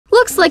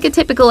Looks like a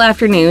typical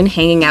afternoon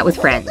hanging out with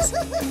friends.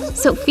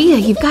 Sophia,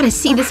 you've got to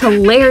see this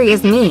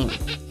hilarious meme.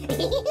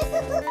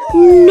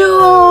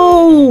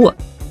 No!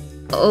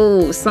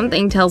 Oh,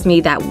 something tells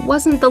me that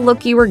wasn't the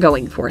look you were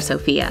going for,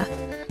 Sophia.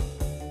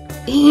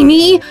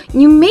 Amy,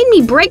 you made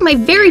me break my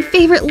very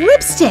favorite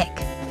lipstick!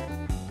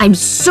 I'm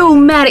so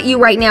mad at you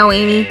right now,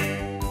 Amy.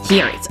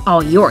 Here, it's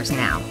all yours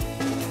now.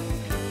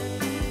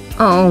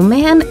 Oh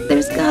man,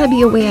 there's gotta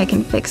be a way I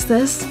can fix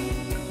this.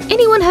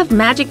 Anyone have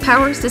magic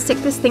powers to stick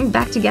this thing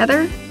back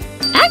together?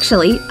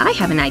 Actually, I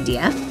have an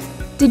idea.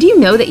 Did you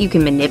know that you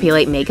can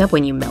manipulate makeup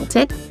when you melt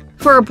it?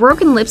 For a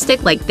broken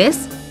lipstick like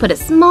this, put a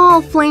small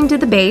flame to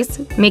the base,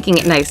 making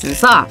it nice and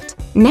soft.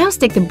 Now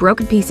stick the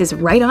broken pieces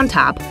right on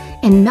top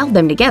and melt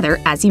them together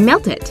as you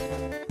melt it.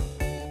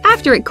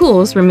 After it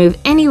cools, remove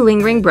any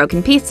lingering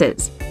broken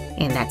pieces.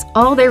 And that's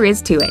all there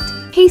is to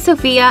it. Hey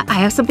Sophia, I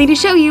have something to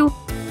show you.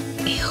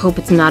 I hope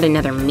it's not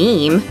another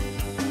meme.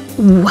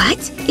 What?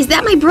 Is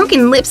that my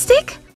broken lipstick?